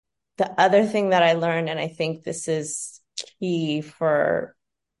the other thing that I learned, and I think this is key for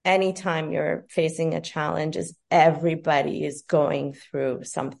anytime you're facing a challenge, is everybody is going through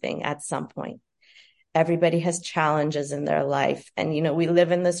something at some point. Everybody has challenges in their life. And, we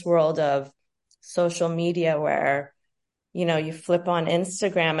live in this world of social media where, you flip on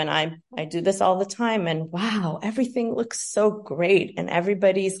Instagram, and I do this all the time, and wow, everything looks so great, and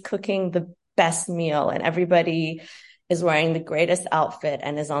everybody's cooking the best meal, and everybody is wearing the greatest outfit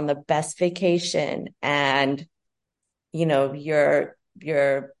and is on the best vacation. And, you're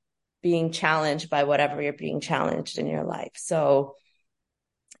being challenged by whatever you're being challenged in your life. So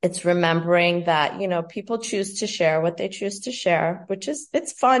it's remembering that, people choose to share what they choose to share,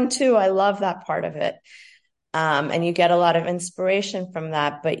 it's fun too. I love that part of it. And you get a lot of inspiration from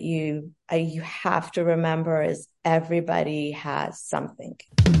that, but you have to remember is everybody has something.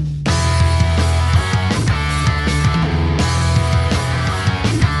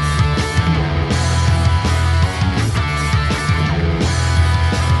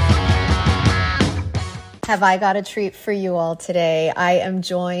 Have I got a treat for you all today? I am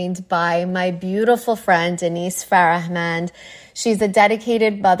joined by my beautiful friend, Denise Farahmand. She's a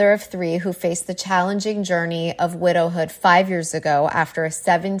dedicated mother of 3 who faced the challenging journey of widowhood 5 years ago after a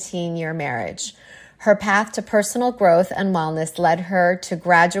 17-year marriage. Her path to personal growth and wellness led her to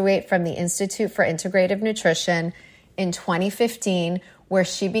graduate from the Institute for Integrative Nutrition in 2015, where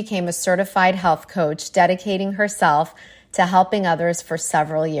she became a certified health coach, dedicating herself to helping others for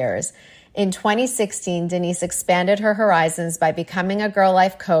several years. In 2016, Denise expanded her horizons by becoming a girl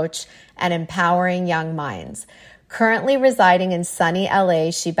life coach and empowering young minds. Currently residing in sunny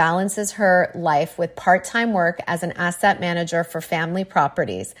LA, she balances her life with part-time work as an asset manager for family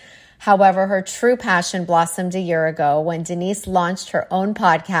properties. However, her true passion blossomed a year ago when Denise launched her own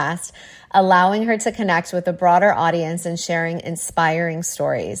podcast, allowing her to connect with a broader audience and sharing inspiring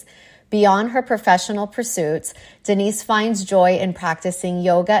stories. Beyond her professional pursuits, Denise finds joy in practicing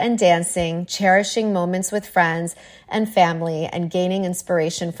yoga and dancing, cherishing moments with friends and family, and gaining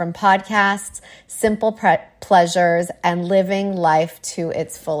inspiration from podcasts, simple pleasures, and living life to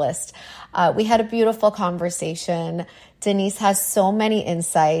its fullest. We had a beautiful conversation. Denise has so many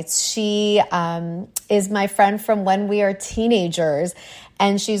insights. She is my friend from when we are teenagers,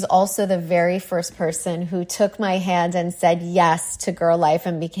 and she's also the very first person who took my hand and said yes to Girl Life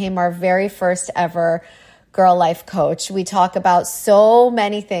and became our very first ever Girl Life coach. We talk about so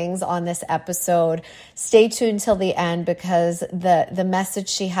many things on this episode. Stay tuned till the end because the message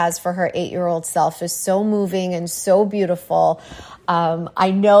she has for her 8-year-old self is so moving and so beautiful. I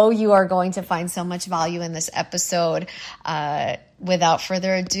know you are going to find so much value in this episode. Without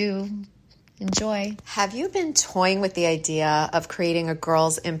further ado, enjoy. Have you been toying with the idea of creating a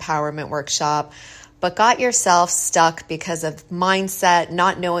girls' empowerment workshop, but got yourself stuck because of mindset,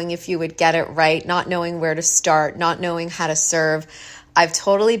 not knowing if you would get it right, not knowing where to start, not knowing how to serve? I've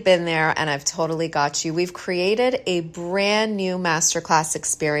totally been there and I've totally got you. We've created a brand new masterclass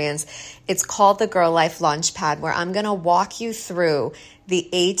experience. It's called the Girl Life Launchpad, where I'm going to walk you through the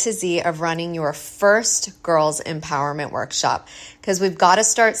A to Z of running your first girls empowerment workshop. Because we've got to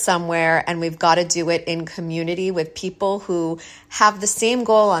start somewhere and we've got to do it in community with people who have the same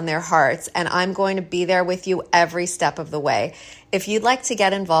goal on their hearts. And I'm going to be there with you every step of the way. If you'd like to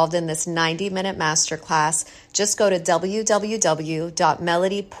get involved in this 90-minute masterclass, just go to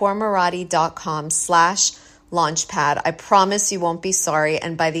www.melodypourmoradi.com/launchpad. I promise you won't be sorry.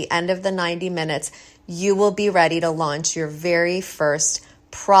 And by the end of the 90 minutes, you will be ready to launch your very first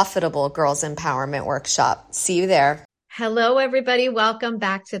profitable girls empowerment workshop. See you there. Hello, everybody. Welcome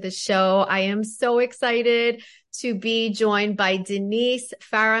back to the show. I am so excited to be joined by Denise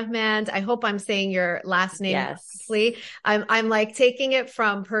Farahmand. I hope I'm saying your last name correctly. I'm like taking it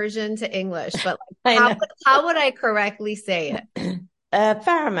from Persian to English, but like, how would I correctly say it?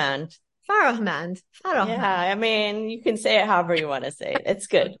 Farahmand. Farahmand. Yeah, I mean, you can say it however you want to say it. It's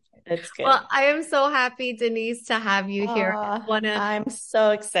good. It's good. Well, I am so happy, Denise, to have you here. I'm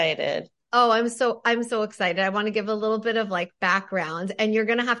so excited. Oh, I'm so excited. I want to give a little bit of like background, and you're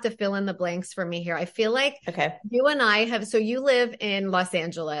going to have to fill in the blanks for me here. I feel like you and I have, so you live in Los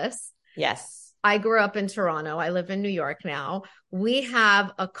Angeles. Yes. I grew up in Toronto. I live in New York now. We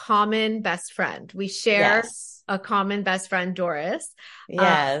have a common best friend. We share a common best friend, Doris.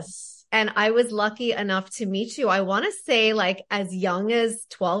 Yes. And I was lucky enough to meet you. I want to say like as young as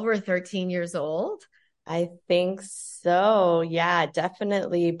 12 or 13 years old. I think so. Yeah,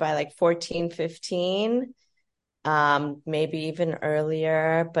 definitely by like 14, 15, maybe even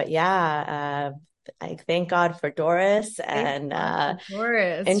earlier. But yeah, I thank God for Doris Thank and God for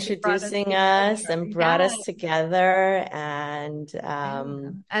Doris. She brought us introducing us together. and brought Yeah. us together. And Yeah.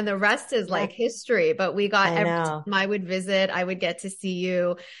 And the rest is yeah, like history, but we got I every know. time I would visit, I would get to see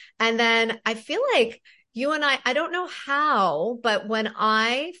you. And then I feel like you and I don't know how, but when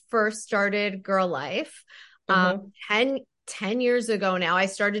I first started Girl Life, um, Hmm. 10 years ago now, I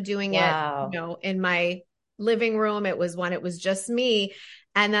started doing it, Wow. in my living room. It was when it was just me.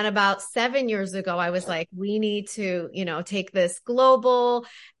 And then about 7 years ago, I was like, we need to, take this global.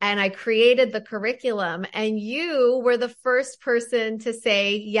 And I created the curriculum. And you were the first person to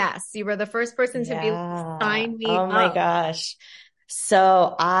say yes. You were the first person to be like, Yeah. sign me Oh my up. gosh.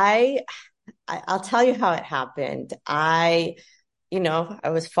 So I'll tell you how it happened. I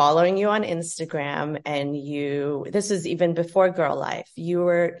was following you on Instagram and this was even before Girl Life. You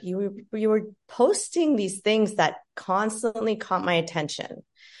were posting these things that constantly caught my attention.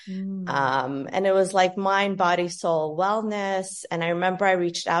 Mm. And it was like mind, body, soul wellness. And I remember I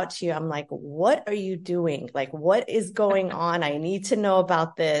reached out to you. I'm like, what are you doing? Like, what is going on? I need to know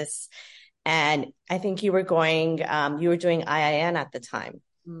about this. And I think you were doing IIN at the time,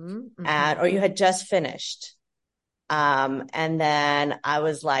 Mm-hmm. or you had just finished. And then I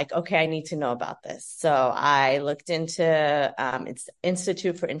was like, okay, I need to know about this. So I looked into it's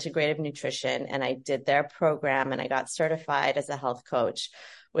Institute for Integrative Nutrition, and I did their program, and I got certified as a health coach,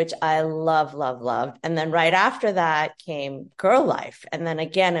 which I love, love, loved. And then right after that came Girl Life. And then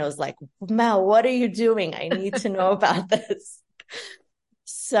again, it was like, Mel, what are you doing? I need to know about this.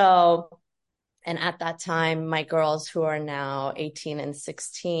 So, and at that time, my girls who are now 18 and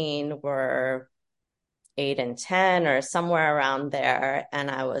 16 were 8 and 10 or somewhere around there. And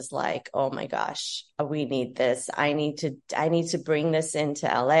I was like, oh my gosh, we need this. I need to bring this into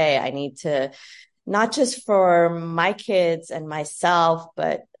LA. I need to, not just for my kids and myself,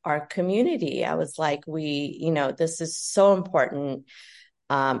 but our community. I was like, this is so important.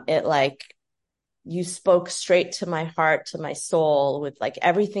 It like, you spoke straight to my heart, to my soul with like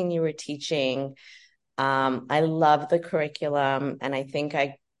everything you were teaching. I love the curriculum, and I think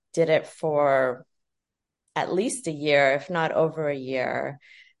I did it for at least a year, if not over a year.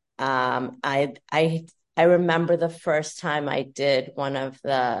 I remember the first time I did one of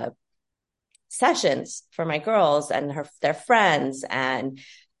the sessions for my girls and their friends, and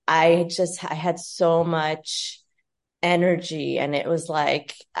I had so much energy, and it was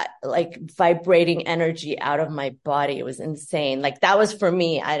like vibrating energy out of my body. It was insane. Like that was for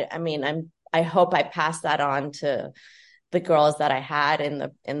me. I mean, I hope I passed that on to the girls that I had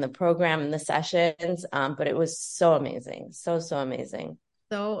in the program and the sessions. But it was so amazing. So, so amazing.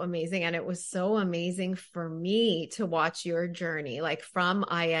 So amazing. And it was so amazing for me to watch your journey, like from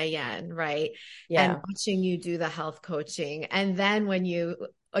IIN, right? And Yeah. watching you do the health coaching. And then when you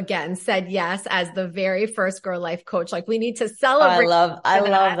again said yes as the very first Girl Life coach, like we need to Oh, I celebrate love, I for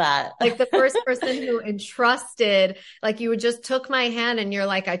love that. that. Like the first person who entrusted, like you just took my hand and you're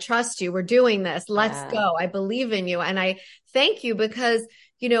like, I trust you. We're doing this. Let's Yeah. go. I believe in you. And I thank you because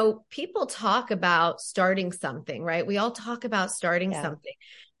people talk about starting something, right? We all talk about starting Yeah. something.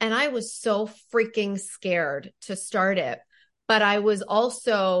 And I was so freaking scared to start it. But I was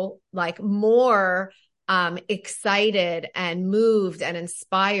also like more excited and moved and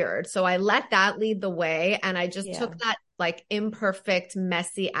inspired. So I let that lead the way. And I just Yeah. took that like imperfect,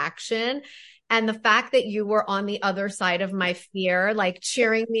 messy action. And the fact that you were on the other side of my fear, like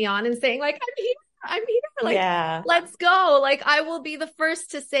cheering me on and saying, like, I'm here, like, Yeah. let's go. Like, I will be the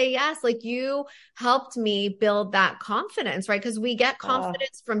first to say yes. Like, you helped me build that confidence, right? Because we get Oh,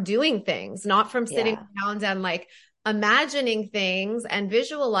 confidence from doing things, not from sitting yeah. around and like imagining things and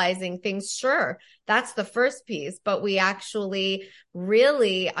visualizing things. Sure, that's the first piece, but we actually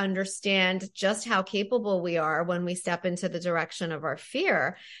really understand just how capable we are when we step into the direction of our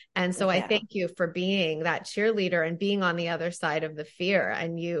fear. And so I Yeah. thank you for being that cheerleader and being on the other side of the fear.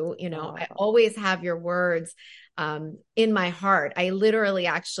 And I Oh, always have your words in my heart. I literally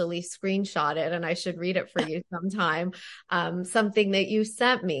actually screenshot it and I should read it for you sometime. Something that you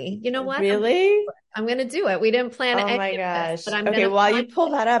sent me. You know what? really? I'm going to do it. We didn't plan Oh any my of this, but gosh. I'm going Okay, to while you find pull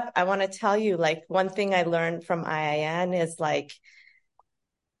it. that up, I want to tell you like one thing I learned from IIN is like,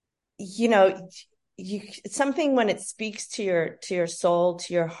 you know, it's something when it speaks to your soul,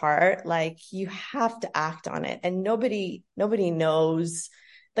 to your heart, like you have to act on it. And nobody knows,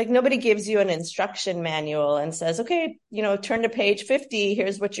 like nobody gives you an instruction manual and says, okay, turn to page 50,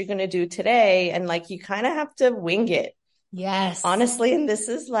 here's what you're going to do today. And like you kind of have to wing it, Yes. honestly. And this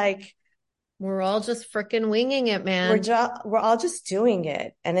is like We're all just freaking winging it, man. we're all just doing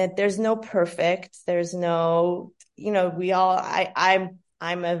it, and there's no perfect, there's no, we all,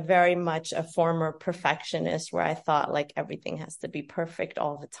 I'm a very much a former perfectionist where I thought like everything has to be perfect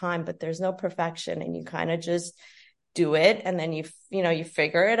all the time, but there's no perfection, and you kind of just do it, and then you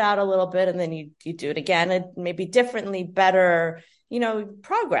figure it out a little bit, and then you do it again, and maybe differently, better,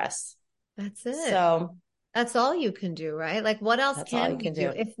 progress. That's it. So That's all you can do, right? Like what else that's all can you we can do?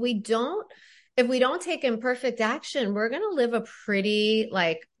 do. If we don't take imperfect action, we're going to live a pretty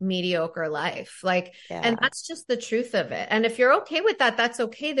like mediocre life. Like, and Yeah. that's just the truth of it. And if you're okay with that, that's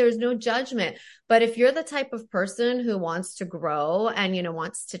okay. There's no judgment. But if you're the type of person who wants to grow and,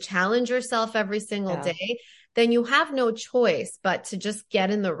 wants to challenge yourself every single Yeah. day, then you have no choice but to just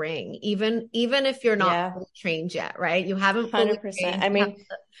get in the ring, even if you're not Yeah. fully trained yet, right? You haven't fully 100%. trained. I mean,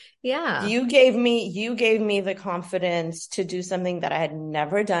 Yeah. you gave me the confidence to do something that I had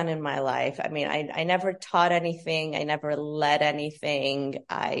never done in my life. I mean, I never taught anything. I never led anything.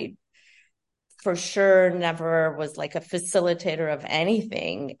 I for sure never was like a facilitator of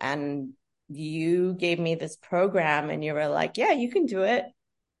anything. And you gave me this program and you were like, yeah, you can do it.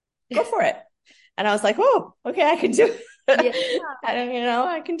 Go for it. And I was like, oh, okay, I can do it. Yeah.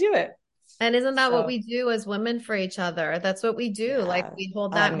 I can do it. And isn't that what So we do as women for each other? That's what we do. Like yeah, we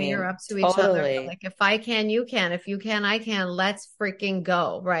hold I that mirror mean, up to each other. totally. Like if I can, you can. If you can, I can. Let's freaking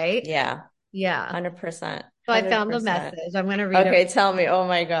go. Right. Yeah, Yeah. 100%. So I found the 100%. message. I'm going to read it. Okay, tell me. Oh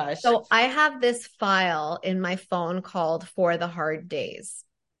my gosh. So I have this file in my phone called For the Hard Days.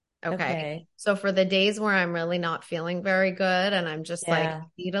 Okay. Okay. So for the days where I'm really not feeling very good and I'm just like, Yeah.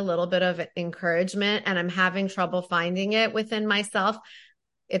 need a little bit of encouragement and I'm having trouble finding it within myself,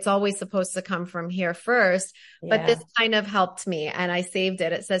 it's always supposed to come from here first, but this Yeah. kind of helped me and I saved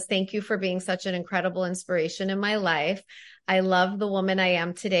it. It says, thank you for being such an incredible inspiration in my life. I love the woman I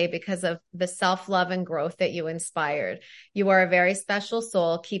am today because of the self-love and growth that you inspired. You are a very special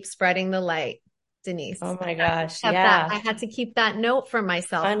soul. Keep spreading the light, Denise. Oh my gosh. I Yeah. had to keep that note for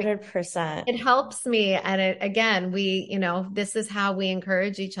myself. 100%. It helps me. And again, this is how we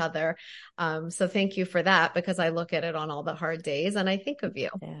encourage each other. So thank you for that because I look at it on all the hard days and I think of you.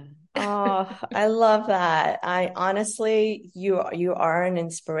 Yeah. Oh, I love that. I honestly, you are an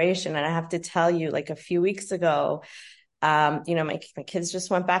inspiration. And I have to tell you, like a few weeks ago, my kids just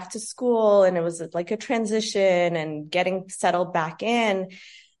went back to school and it was like a transition and getting settled back in.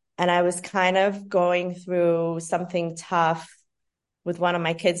 And I was kind of going through something tough with one of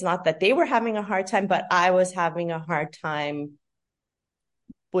my kids. Not that they were having a hard time, but I was having a hard time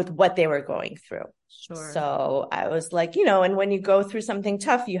with what they were going through. Sure. So I was like, and when you go through something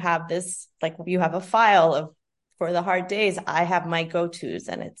tough, you have this, like, you have a file of, for the hard days, I have my go-tos.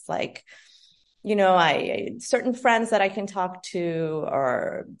 And it's like, I certain friends that I can talk to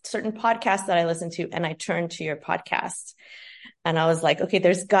or certain podcasts that I listen to, and I turn to your podcast. And I was like, okay,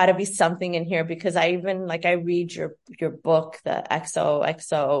 there's got to be something in here because I even like I read your book, the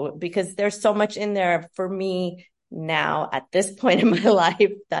XOXO, because there's so much in there for me now at this point in my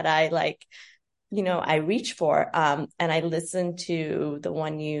life that I like, I reach for. And I listened to the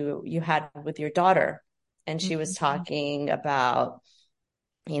one you had with your daughter, and she was Mhm. talking about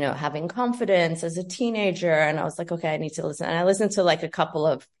having confidence as a teenager. And I was like, okay, I need to listen. And I listened to like a couple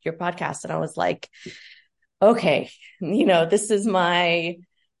of your podcasts and I was like, okay, this is my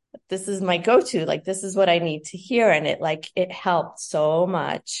go-to, like, this is what I need to hear. And it helped so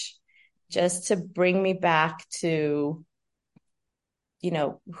much just to bring me back to,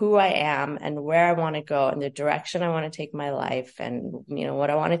 who I am and where I want to go and the direction I want to take my life and, what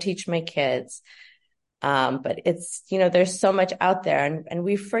I want to teach my kids. But it's, there's so much out there and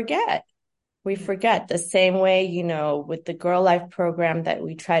we forget. We forget the same way, with the Girl Life program that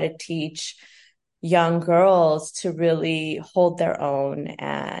we try to teach young girls to really hold their own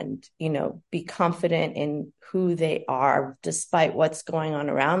and, be confident in who they are despite what's going on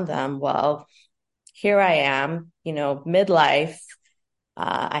around them. Well, here I am, midlife.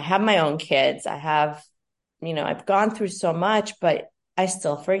 I have my own kids. I've gone through so much, but I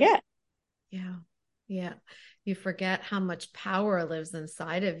still forget. Yeah. Yeah. You forget how much power lives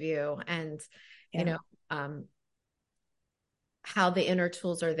inside of you and, you Yeah. know, how the inner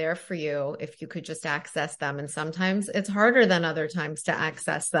tools are there for you if you could just access them. And sometimes it's harder than other times to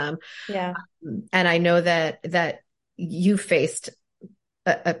access them. Yeah. And I know that you faced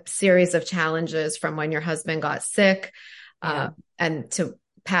a series of challenges from when your husband got sick, Yeah. and to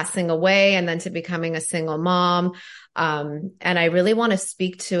passing away and then to becoming a single mom. And I really want to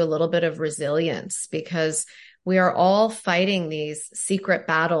speak to a little bit of resilience because we are all fighting these secret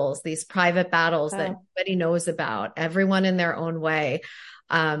battles, these private battles that nobody knows about, everyone in their own way.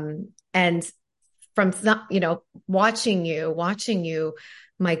 And from, watching you,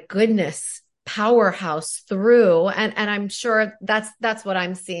 my goodness, powerhouse through, and I'm sure that's what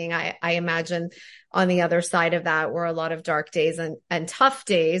I'm seeing. I imagine on the other side of that were a lot of dark days and tough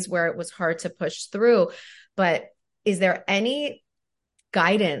days where it was hard to push through. But is there any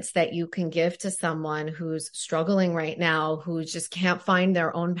guidance that you can give to someone who's struggling right now, who just can't find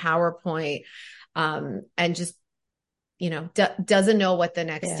their own PowerPoint, and just, doesn't know what the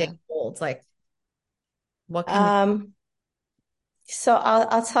next day Yeah. holds? Like, what can they? Um, so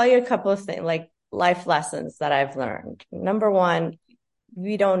I'll tell you a couple of things, like life lessons that I've learned. Number one,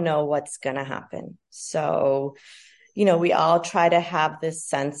 we don't know what's going to happen. So, we all try to have this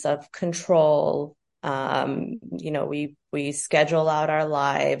sense of control. We schedule out our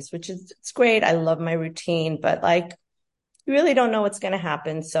lives, which is, it's great. I love my routine, but like, you really don't know what's going to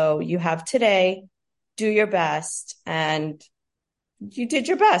happen. So you have today, do your best, and you did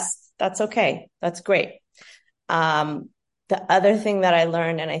your best. That's okay. That's great. Um, the other thing that I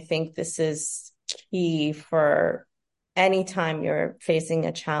learned, and I think this is key for anytime you're facing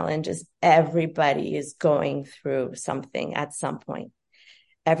a challenge, is everybody is going through something at some point.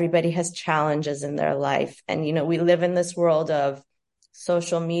 Everybody has challenges in their life. And, we live in this world of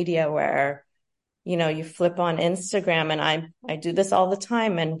social media where, you flip on Instagram, and I do this all the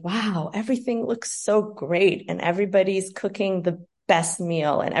time, and wow, everything looks so great. And everybody's cooking the best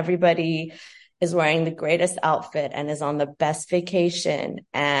meal, and everybody is wearing the greatest outfit and is on the best vacation.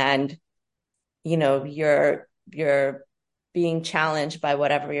 And, you're being challenged by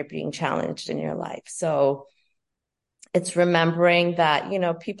whatever you're being challenged in your life. So it's remembering that,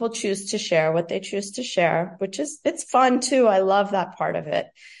 people choose to share what they choose to share, it's fun too. I love that part of it.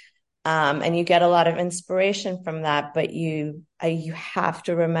 And you get a lot of inspiration from that, but you have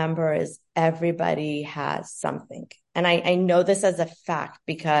to remember is everybody has something. And I know this as a fact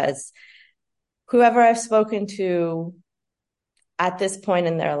because whoever I've spoken to at this point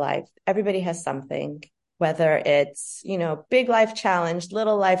in their life, everybody has something, whether it's, big life challenge,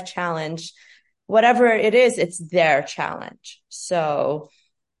 little life challenge, whatever it is, it's their challenge. So,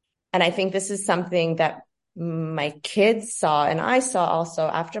 and I think this is something that my kids saw, and I saw also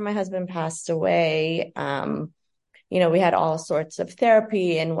after my husband passed away. We had all sorts of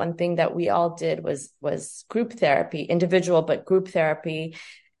therapy, and one thing that we all did was group therapy, individual but group therapy.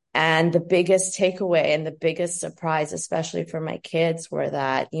 And the biggest takeaway and the biggest surprise, especially for my kids, were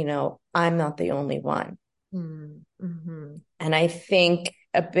that, I'm not the only one. Mm-hmm. And I think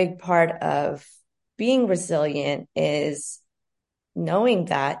a big part of being resilient is knowing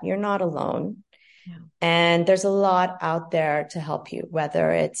that you're not alone. Yeah. And there's a lot out there to help you,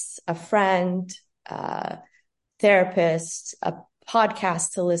 whether it's a friend, a therapist, a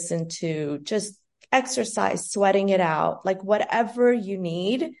podcast to listen to, just exercise, sweating it out, like whatever you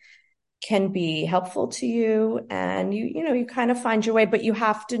need can be helpful to you. And you kind of find your way, but you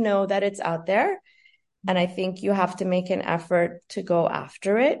have to know that it's out there. And I think you have to make an effort to go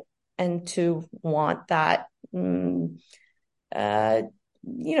after it and to want that, I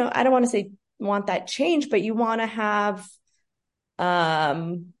don't want to say want that change, but you want to have,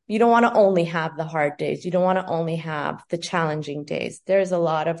 you don't want to only have the hard days. You don't want to only have the challenging days. There's a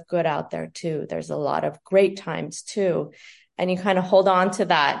lot of good out there too. There's a lot of great times too. And you kind of hold on to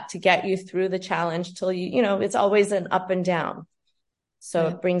that to get you through the challenge till it's always an up and down. So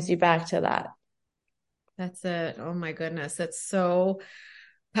it brings you back to that. That's it. Oh my goodness. It's so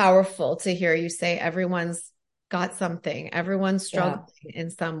powerful to hear you say everyone's got something. Everyone's struggling in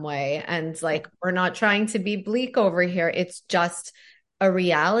some way. And like, we're not trying to be bleak over here. It's just a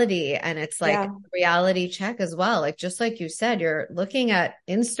reality. And it's like a reality check as well. Like, just like you said, you're looking at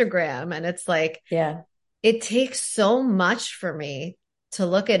Instagram and it's like, it takes so much for me to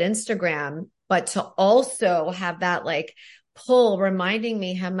look at Instagram, but to also have that like pull reminding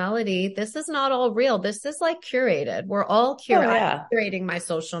me, hey, Melody, this is not all real. This is like curated. We're all I'm curating my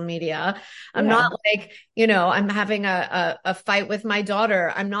social media. I'm not like, I'm having a fight with my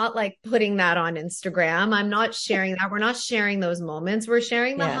daughter. I'm not like putting that on Instagram. I'm not sharing that. We're not sharing those moments. We're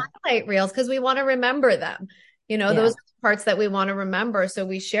sharing the highlight reels because we want to remember them. Those parts that we want to remember. So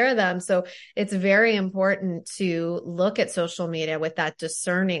we share them. So it's very important to look at social media with that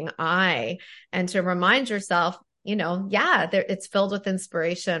discerning eye and to remind yourself, it's filled with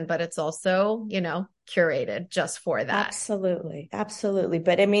inspiration, but it's also, curated just for that. Absolutely. Absolutely.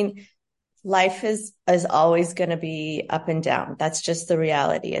 But I mean, life is always going to be up and down. That's just the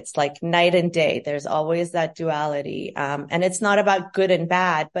reality. It's like night and day. There's always that duality. And it's not about good and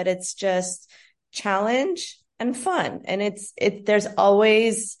bad, but it's just challenge and fun. And there's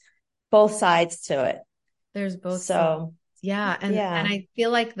always both sides to it. There's both sides. Yeah. And I feel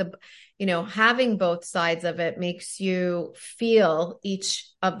like having both sides of it makes you feel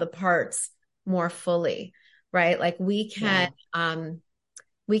each of the parts more fully, right? Like Yeah,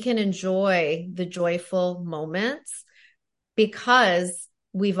 we can enjoy the joyful moments because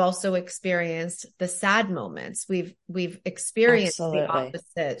we've also experienced the sad moments. We've experienced the absolutely.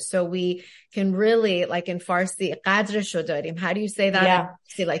 opposite. So we can really, like in Farsi, قدر شو داریم. How do you say that in Yeah.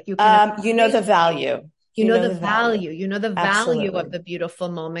 Farsi? Like you can You know the appreciate, value. you You know know the the value. value, you know the value of Absolutely. the beautiful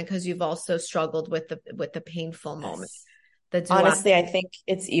moment because you've also struggled with the painful moment. Yes. The duality. Honestly, I think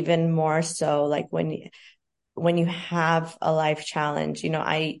it's even more so like when you have a life challenge,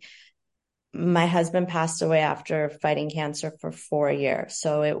 my husband passed away after fighting cancer for 4 years.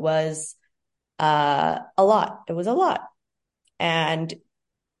 So it was a lot. It was a lot. And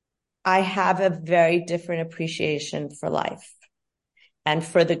I have a very different appreciation for life and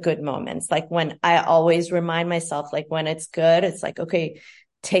for the good moments. Like when I always remind myself, like when it's good, it's like, okay,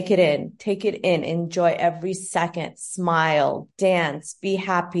 take it in, enjoy every second, smile, dance, be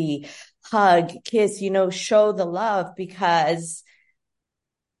happy, hug, kiss, show the love because,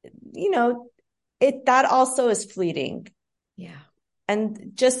 you know, that also is fleeting. Yeah.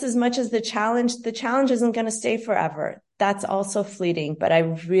 And just as much as the challenge isn't going to stay forever. That's also fleeting, but I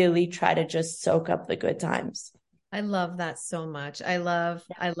really try to just soak up the good times. I love that so much. I love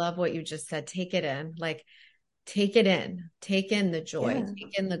what you just said. Take it in. Like take it in. Take in the joy. Yeah.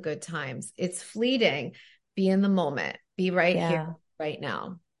 Take in the good times. It's fleeting. Be in the moment. Be right here, Yeah. right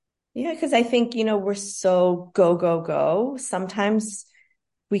now. Yeah. Cause I think, we're so go, go, go. Sometimes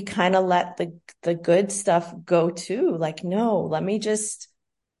we kind of let the good stuff go too. Like, no, let me just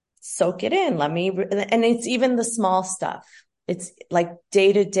soak it in. And it's even the small stuff. It's like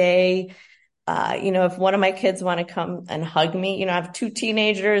day to day. If one of my kids want to come and hug me, I have two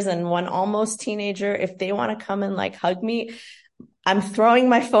teenagers and one almost teenager. If they want to come and like hug me, I'm throwing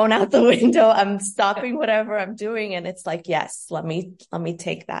my phone out the window. I'm stopping whatever I'm doing. And it's like, yes, let me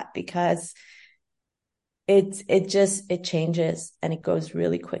take that because it changes and it goes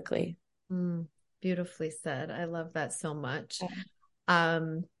really quickly. Mm, beautifully said. I love that so much.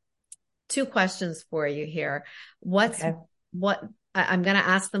 Um, two questions for you here. What's Okay. what I'm going to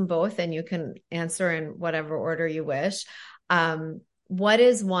ask them both, and you can answer in whatever order you wish. What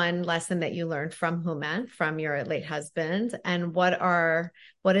is one lesson that you learned from Human, from your late husband, and what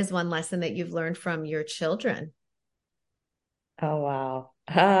is one lesson that you've learned from your children? Oh, wow.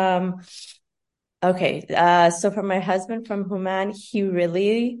 Okay. So for my husband from Human, he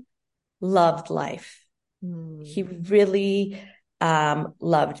really loved life. Mm, He really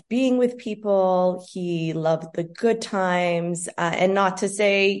loved being with people. He loved the good times. And not to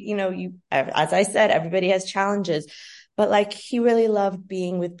say, as I said, everybody has challenges, but like he really loved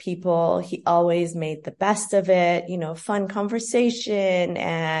being with people. He always made the best of it, fun conversation.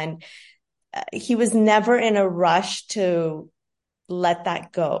 And he was never in a rush to let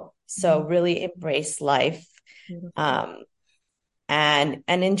that go. So mm, really embrace life, beautiful. um, and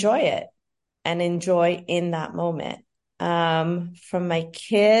enjoy it and enjoy in that moment. From my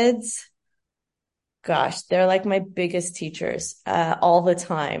kids, gosh, they're like my biggest teachers, all the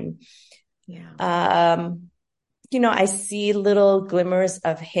time. Yeah. Um, I see little glimmers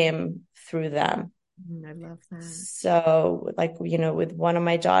of him through them. I love that. So like, with one of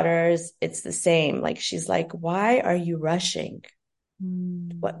my daughters, it's the same. Like, she's like, why are you rushing?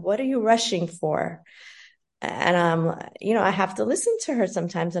 Mm, What are you rushing for? And I have to listen to her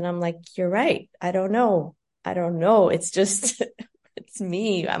sometimes. And I'm like, you're right. I don't know. I don't know. It's just, it's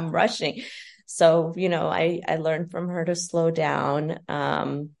me. I'm rushing. So, I learned from her to slow down.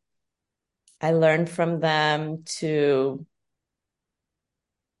 I learned from them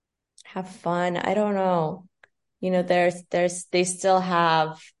have fun. I don't know. They still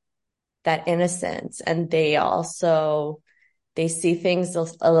have that innocence and they see things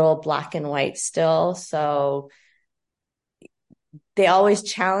a little black and white still. So they always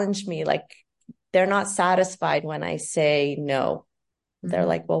challenge me. Like, they're not satisfied when I say no. They're mhm.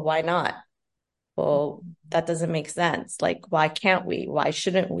 like, well, why not? Well, that doesn't make sense. Like, why can't we? Why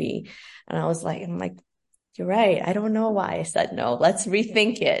shouldn't we? And I'm like, you're right. I don't know why I said no. Let's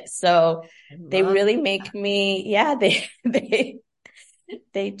rethink it. So I they love really make me, yeah,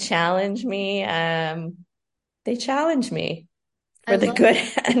 they challenge me. They challenge me I for the love good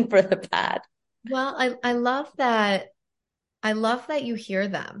and for the bad. well, I love that. I love that you hear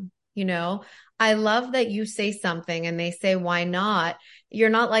them, you know. I love that you say something and they say, why not? You're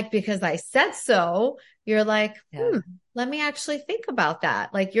not like, because I said so. You're like, Yeah. let me actually think about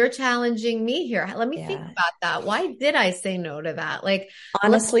that. Like you're challenging me here. Let me think Yeah. about that. Why did I say no to that? Like, let's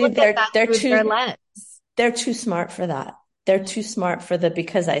Honestly, look at they're that they're through their too lens. they're too smart for that. they're too smart for the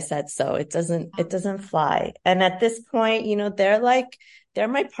because I said so. It doesn't fly. And at this point, they're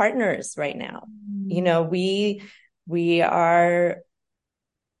my partners right now. We are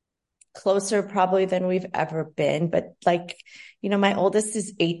closer probably than we've ever been, but my oldest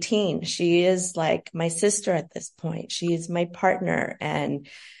is 18. She is like my sister at this point. She is my partner. And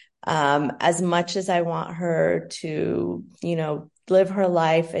as much as I want her to, live her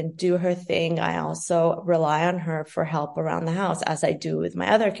life and do her thing, I also rely on her for help around the house, as I do with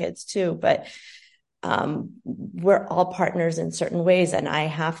my other kids too. But we're all partners in certain ways. And I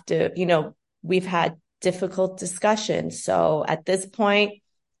have to, we've had difficult discussions. So at this point,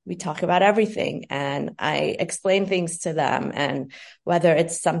 we talk about everything and I explain things to them. And whether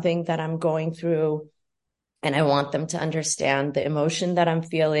it's something that I'm going through and I want them to understand the emotion that I'm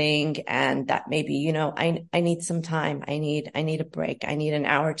feeling and that maybe, I need some time. I need a break. I need an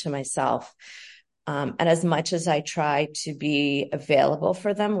hour to myself. And as much as I try to be available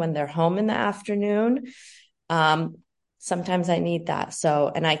for them when they're home in the afternoon, sometimes I need that.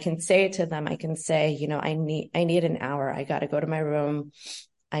 So, and I can say it to them. I can say, I need an hour. I got to go to my room.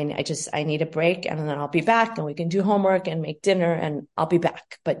 I need a break and then I'll be back and we can do homework and make dinner and I'll be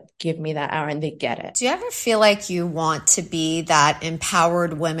back, but give me that hour and they get it. Do you ever feel like you want to be that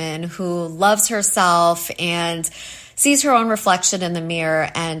empowered woman who loves herself and sees her own reflection in the mirror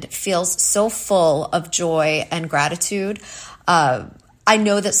and feels so full of joy and gratitude? I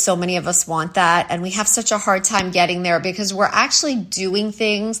know that so many of us want that, and we have such a hard time getting there because we're actually doing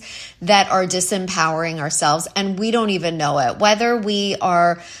things that are disempowering ourselves and we don't even know it. Whether we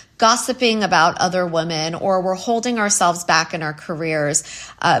are gossiping about other women or we're holding ourselves back in our careers,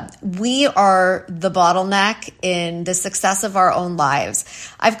 we are the bottleneck in the success of our own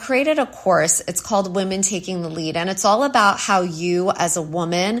lives. I've created a course. It's called Women Taking the Lead, and it's all about how you as a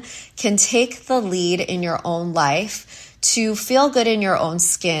woman can take the lead in your own life, to feel good in your own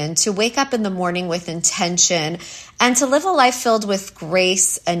skin, to wake up in the morning with intention, and to live a life filled with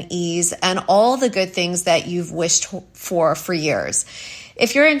grace and ease and all the good things that you've wished for years.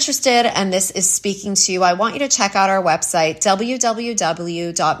 If you're interested and this is speaking to you, I want you to check out our website,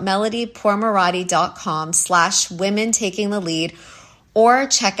 www.melodypourmoradi.com/women taking the lead, or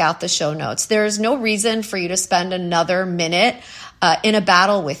check out the show notes. There is no reason for you to spend another minute in a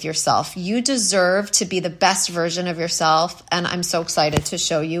battle with yourself. You deserve to be the best version of yourself, and I'm so excited to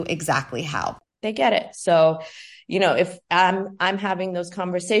show you exactly how. They get it. So, if I'm having those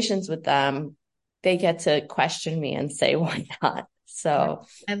conversations with them, they get to question me and say, why not? So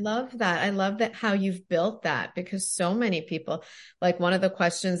I love that. I love that how you've built that, because so many people, like one of the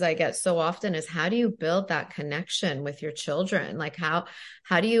questions I get so often is, how do you build that connection with your children? Like how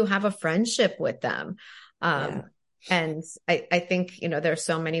do you have a friendship with them? yeah. And I think, there's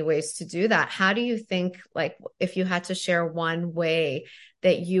so many ways to do that. How do you think, like, if you had to share one way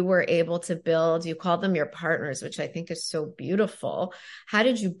that you were able to build, you call them your partners, which I think is so beautiful. How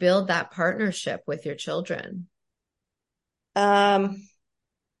did you build that partnership with your children? I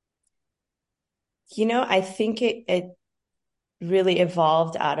think it really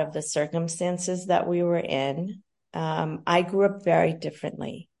evolved out of the circumstances that we were in. I grew up very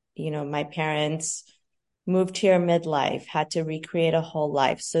differently. My parents moved here midlife, had to recreate a whole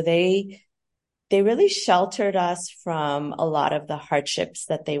life. So they really sheltered us from a lot of the hardships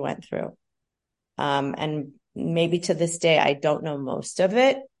that they went through. And maybe to this day, I don't know most of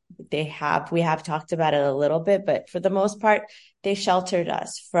it. We have talked about it a little bit, but for the most part, they sheltered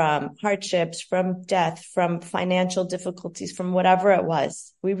us from hardships, from death, from financial difficulties, from whatever it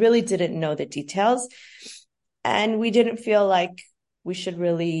was. We really didn't know the details, and we didn't feel like we should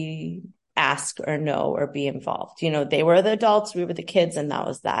really ask or know or be involved. They were the adults, we were the kids, and that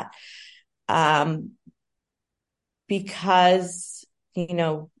was that. Because,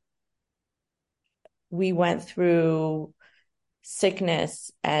 we went through sickness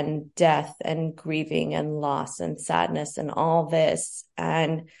and death and grieving and loss and sadness and all this.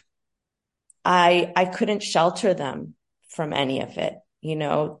 And I couldn't shelter them from any of it.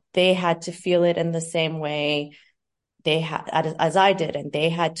 They had to feel it in the same way they had as I did, and they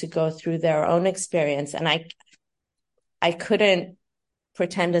had to go through their own experience. And I couldn't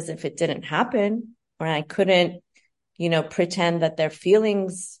pretend as if it didn't happen, or I couldn't, pretend that their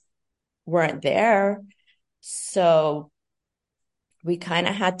feelings weren't there. So we kind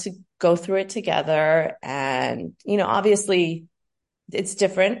of had to go through it together. And, obviously it's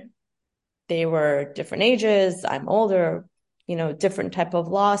different. They were different ages. I'm older, different type of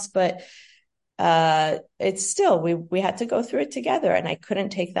loss, but it's still, we had to go through it together, and I couldn't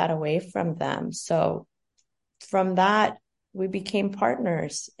take that away from them. So from that, we became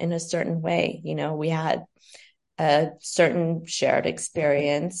partners in a certain way. We had a certain shared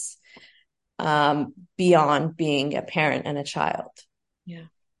experience beyond being a parent and a child. Yeah.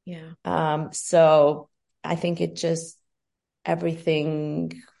 Yeah. So I think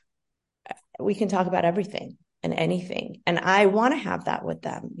everything, we can talk about everything and anything. And I want to have that with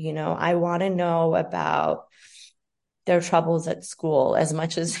them. I want to know about their troubles at school as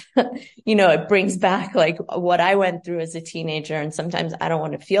much as, it brings back like what I went through as a teenager. And sometimes I don't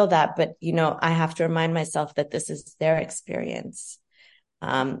want to feel that, but, I have to remind myself that this is their experience.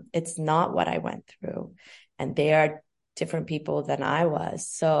 It's not what I went through, and they are different people than I was.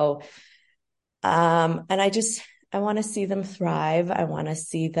 So, and I want to see them thrive. I want to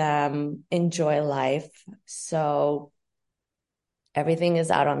see them enjoy life. So everything is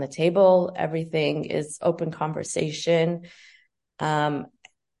out on the table. Everything is open conversation. I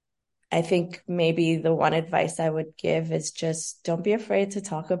think maybe the one advice I would give is just don't be afraid to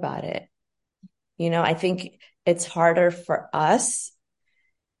talk about it. I think it's harder for us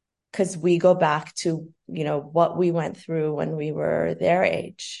because we go back to, what we went through when we were their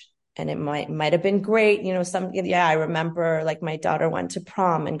age. And it might have been great. I remember like my daughter went to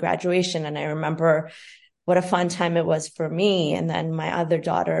prom and graduation, and I remember what a fun time it was for me. And then my other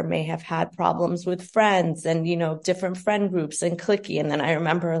daughter may have had problems with friends and, different friend groups and cliquey. And then I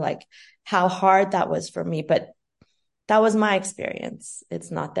remember like how hard that was for me, but that was my experience.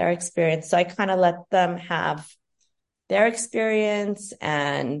 It's not their experience. So I kind of let them have their experience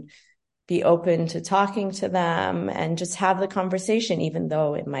and be open to talking to them and just have the conversation, even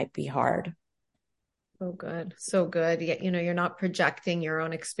though it might be hard. So good. So good. You're not projecting your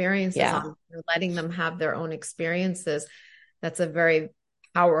own experiences on them. You're letting them have their own experiences. That's a very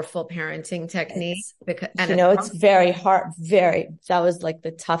powerful parenting technique. It's very hard. That was like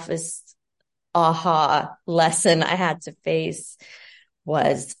the toughest aha lesson I had to face.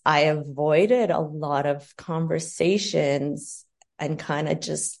 Was I avoided a lot of conversations and kind of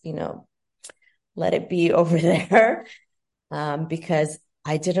just, let it be over there because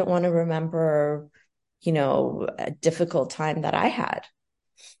I didn't want to remember, a difficult time that I had.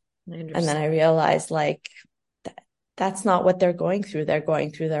 And then I realized like, that's not what they're going through. They're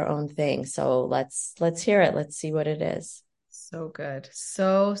going through their own thing. So let's hear it. Let's see what it is. So good.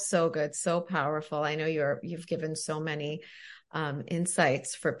 So good. So powerful. I know you've given so many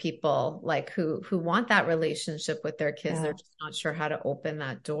insights for people like who want that relationship with their kids. Yeah. They're just not sure how to open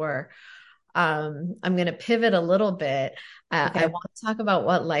that door. I'm going to pivot a little bit. Okay. I want to talk about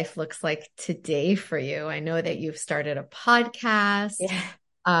what life looks like today for you. I know that you've started a podcast. Yeah.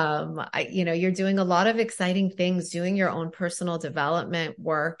 You're doing a lot of exciting things, doing your own personal development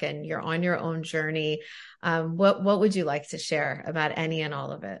work, and you're on your own journey. What would you like to share about any and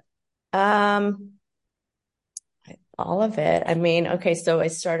all of it? All of it. I mean, okay, so I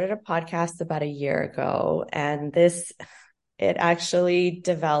started a podcast about a year ago, and it actually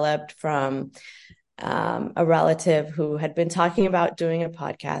developed from a relative who had been talking about doing a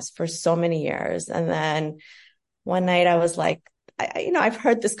podcast for so many years. And then one night I was like, I've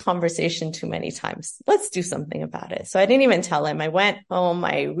heard this conversation too many times. Let's do something about it. So I didn't even tell him. I went home,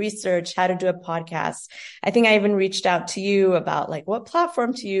 I researched how to do a podcast. I think I even reached out to you about like what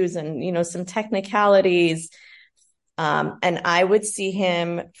platform to use and, some technicalities. And I would see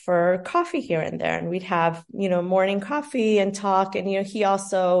him for coffee here and there, and we'd have, morning coffee and talk. And, he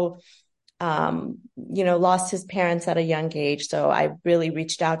also, lost his parents at a young age. So I really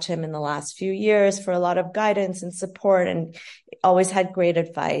reached out to him in the last few years for a lot of guidance and support, and always had great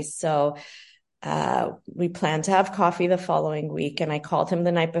advice. So, we planned to have coffee the following week, and I called him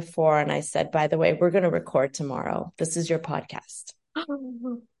the night before and I said, by the way, we're going to record tomorrow. This is your podcast.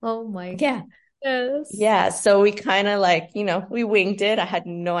 Oh my God. Yes. Yeah. So we kind of like, we winged it. I had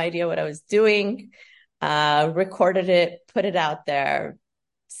no idea what I was doing, recorded it, put it out there,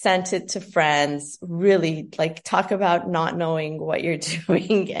 sent it to friends, really like talk about not knowing what you're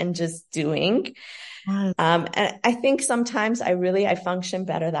doing and just doing. Yes. And I think sometimes I function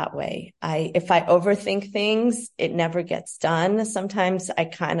better that way. If I overthink things, it never gets done. Sometimes I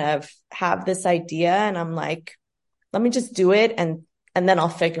kind of have this idea and I'm like, let me just do it. And then I'll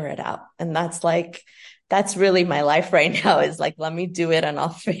figure it out. And that's really my life right now, is like, let me do it and I'll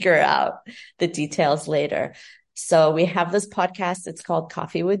figure out the details later. So we have this podcast. It's called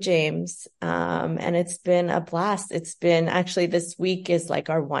Coffee with James. And it's been a blast. It's been actually, this week is like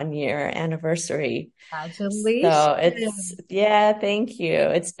our 1-year anniversary. Congratulations. So thank you.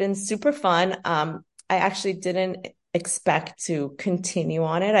 It's been super fun. I actually didn't expect to continue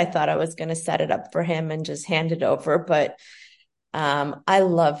on it. I thought I was going to set it up for him and just hand it over, but I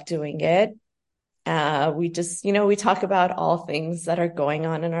love doing it. We just, we talk about all things that are going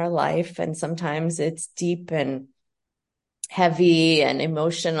on in our life, and sometimes it's deep and heavy and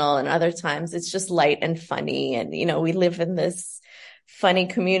emotional, and other times it's just light and funny. And, we live in this funny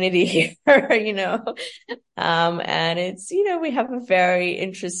community here, and it's, we have a very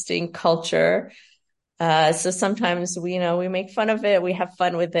interesting culture. So sometimes we make fun of it. We have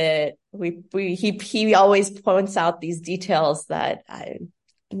fun with it. He always points out these details that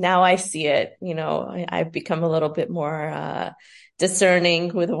now I see it, I've become a little bit more,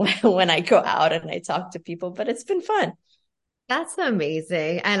 discerning with when I go out and I talk to people, but it's been fun. That's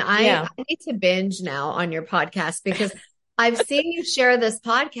amazing. And I Yeah. need to binge now on your podcast because I've seen you share this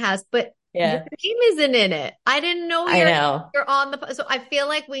podcast, but your Yeah. name isn't in it. I didn't know I know. you're on so I feel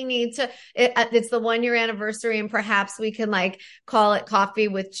like we need to it's the 1 year anniversary, and perhaps we can like call it Coffee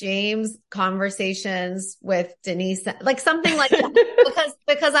with James, Conversations with Denise, like something like that.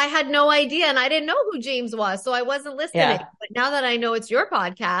 Because I had no idea and I didn't know who James was, so I wasn't listening. Yeah. But now that I know it's your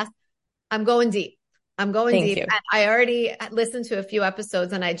podcast, I'm going deep. I'm going Thank deep. you. And I already listened to a few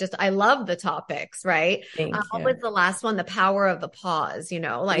episodes and I love the topics, right? Thank What was you. the last one? The power of the pause,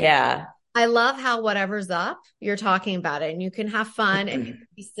 like Yeah. I love how whatever's up, you're talking about it and you can have fun and you can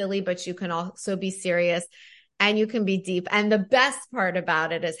be silly, but you can also be serious and you can be deep. And the best part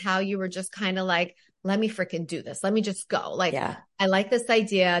about it is how you were just kind of like, let me freaking do this. Let me just go. Like, Yeah. I like this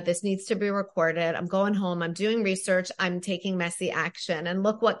idea. This needs to be recorded. I'm going home. I'm doing research. I'm taking messy action. And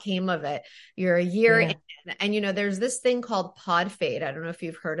look what came of it. You're a year in. And, there's this thing called pod fade. I don't know if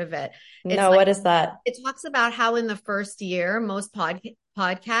you've heard of it. It's No, like, what is that? it talks about how in the first year, most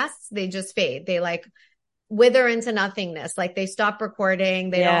podcasts, they just fade. They like wither into nothingness. Like they stop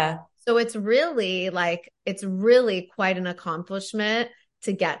recording. They don't. So it's really quite an accomplishment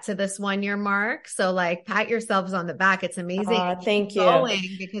to get to this 1 year mark. So like pat yourselves on the back. It's amazing. Thank you. Going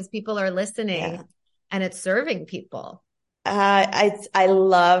because people are listening Yeah. and it's serving people. I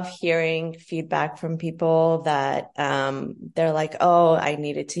love hearing feedback from people that they're like, oh, I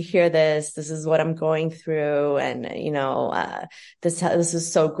needed to hear this. This is what I'm going through, and this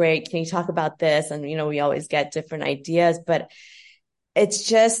is so great. Can you talk about this? And we always get different ideas, but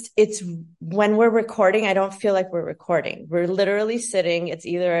it's when we're recording, I don't feel like we're recording. We're literally sitting. It's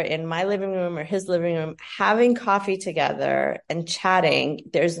either in my living room or his living room, having coffee together and chatting.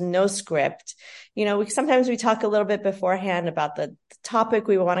 There's no script. Sometimes we talk a little bit beforehand about the topic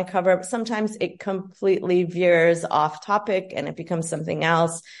we want to cover, but sometimes it completely veers off topic and it becomes something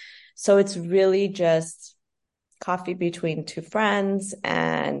else. So it's really just coffee between two friends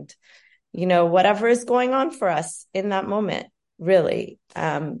and, whatever is going on for us in that moment, really.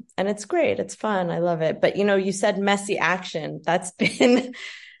 And it's great. It's fun. I love it. But, you said messy action. That's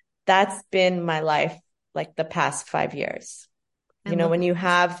been my life, like the past 5 years. And When you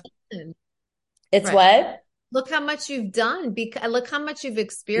have, it's right. what? Look how much you've done. Look how much you've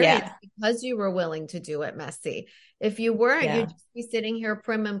experienced because you were willing to do it messy. If you weren't, you'd just be sitting here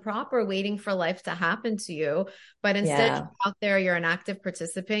prim and proper, waiting for life to happen to you. But instead, you're out there, you're an active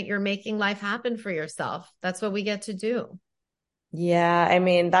participant. You're making life happen for yourself. That's what we get to do. Yeah, I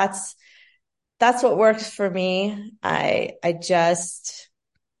mean, that's what works for me. I just,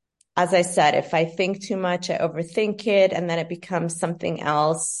 as I said, if I think too much, I overthink it, and then it becomes something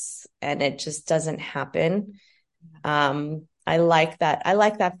else, and it just doesn't happen. I like that. I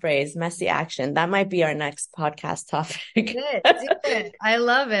like that phrase, messy action. That might be our next podcast topic. Do it. I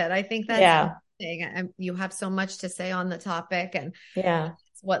love it. I think that's interesting. You have so much to say on the topic, and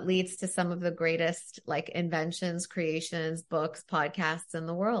it's what leads to some of the greatest like inventions, creations, books, podcasts in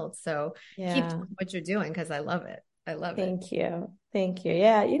the world. So keep doing what you're doing because I love it. I love it. Thank you. Thank you.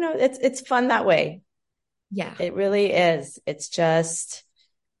 Yeah, it's fun that way. Yeah. It really is. It's just,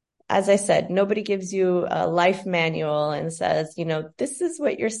 as I said, nobody gives you a life manual and says, this is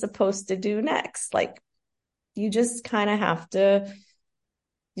what you're supposed to do next. Like, you just have to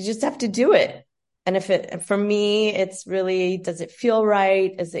do it. And for me, it's really, does it feel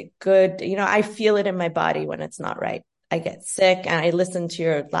right? Is it good? I feel it in my body when it's not right. I get sick, and I listened to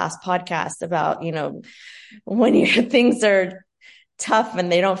your last podcast about, when your things are tough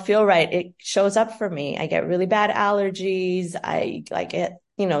and they don't feel right, it shows up for me. I get really bad allergies. I get,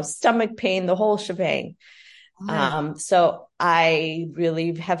 stomach pain, the whole shebang. So I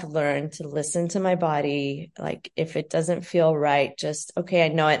really have learned to listen to my body. Like, if it doesn't feel right, just, okay, I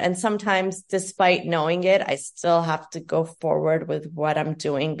know it. And sometimes despite knowing it, I still have to go forward with what I'm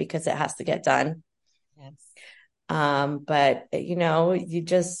doing because it has to get done. Yes. But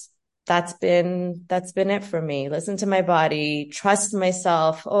that's been it for me. Listen to my body, trust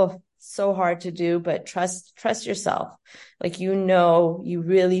myself. Oh, so hard to do, but trust yourself. Like, you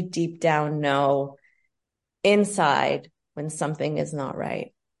really deep down know inside when something is not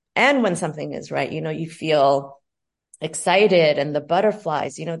right. And when something is right, you feel excited and the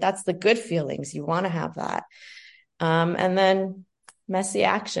butterflies, that's the good feelings. You want to have that. And then messy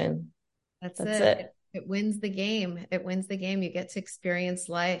action. That's That's it. it. It wins the game. It wins the game. You get to experience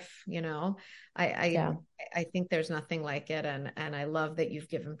life, I Yeah. I think there's nothing like it. And I love that you've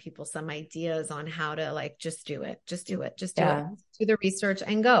given people some ideas on how to like just do it. Just do it. Just do it. Yeah. Do the research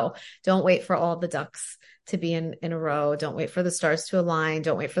and go. Don't wait for all the ducks to be in a row. Don't wait for the stars to align.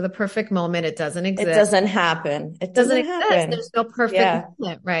 Don't wait for the perfect moment. It doesn't It exist. doesn't happen. It It doesn't doesn't exist. happen. There's no perfect Yeah.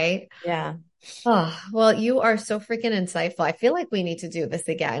 moment, right? Yeah. Oh, well, you are so freaking insightful. I feel like we need to do this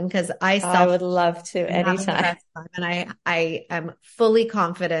again because I I self would love to am having the anytime. best time. And I am fully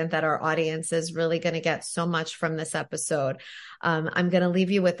confident that our audience is really going to get so much from this episode. I'm going to leave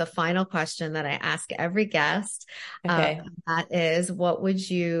you with the final question that I ask every guest. Okay. That is, what would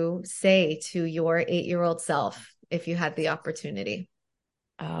you say to your 8-year-old self if you had the opportunity?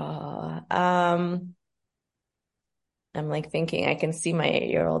 Oh, I'm like thinking I can see my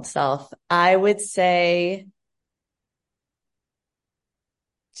 8-year-old self. I would say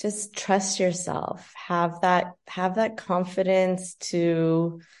just trust yourself. Have that confidence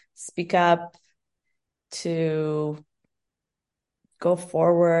to speak up, to go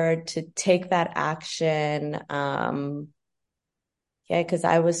forward, to take that action. Yeah, because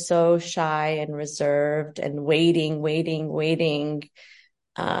I was so shy and reserved and waiting.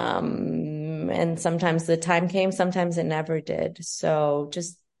 And sometimes the time came, sometimes it never did. So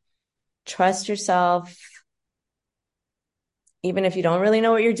just trust yourself. Even if you don't really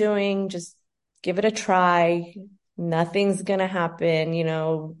know what you're doing, just give it a try. Nothing's going to happen.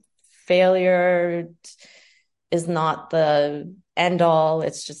 Failure is not the end all.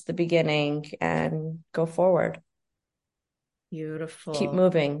 It's just the beginning, and go forward. Keep Beautiful.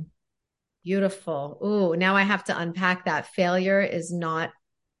 moving. Beautiful. Ooh, now I have to unpack that. Failure is not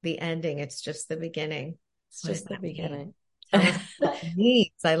the ending. It's just the beginning. It's What does just the that mean? beginning. Tell us what that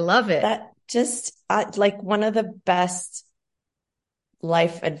means. I love it. That just like one of the best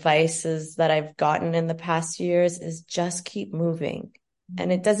life advices that I've gotten in the past years is just keep moving.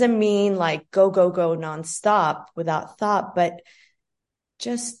 And it doesn't mean like go nonstop without thought, but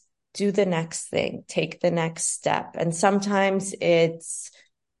just do the next thing, take the next step. And sometimes it's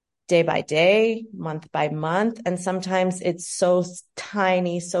day by day, month by month. And sometimes it's so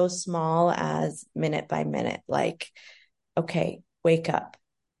tiny, so small as minute by minute. Like, okay, wake up,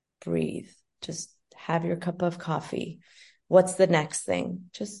 breathe, just have your cup of coffee. What's the next thing?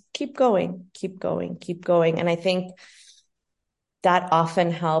 Just keep going. And I think that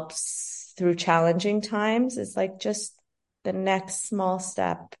often helps through challenging times. It's like just the next small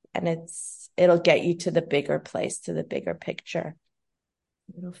step, and it'll get you to the bigger place, to the bigger picture.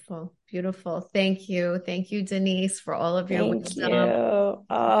 Beautiful. Beautiful. Thank you. Thank you, Denise, for all of your Thank wisdom. you.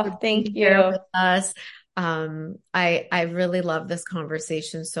 Oh, thank Here you. with us. I really love this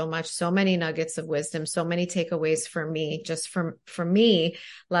conversation so much. So many nuggets of wisdom, so many takeaways for me, just for me,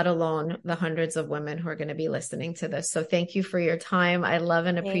 let alone the hundreds of women who are going to be listening to this. So thank you for your time. I love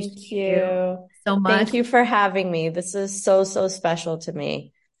and appreciate Thank you you. so much. Thank you for having me. This is so, so special to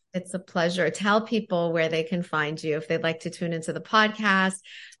me. It's a pleasure. Tell people where they can find you if they'd like to tune into the podcast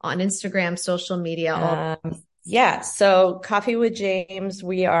on Instagram, social media. Yeah. So Coffee with James,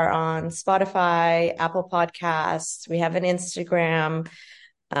 we are on Spotify, Apple Podcasts. We have an Instagram.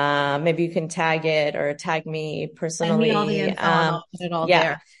 Maybe you can tag it or tag me personally. Send me all the info and I'll put it all yeah.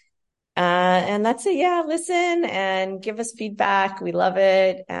 there. And that's it. Yeah. Listen and give us feedback. We love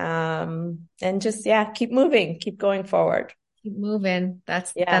it. And just, keep moving, keep going forward. Keep moving.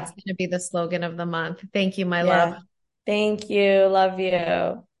 That's going to be the slogan of the month. Thank you, my love. Thank you. Love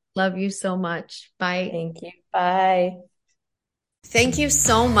you. Love you so much. Bye. Thank you. Bye. Thank you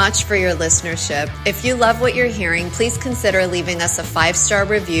so much for your listenership. If you love what you're hearing, please consider leaving us a 5-star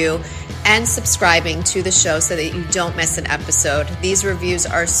review and subscribing to the show so that you don't miss an episode. These reviews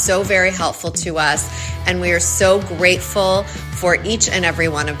are so very helpful to us, and we are so grateful for each and every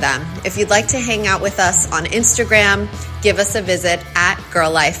one of them. If you'd like to hang out with us on Instagram, give us a visit at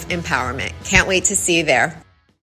Girl Life Empowerment. Can't wait to see you there.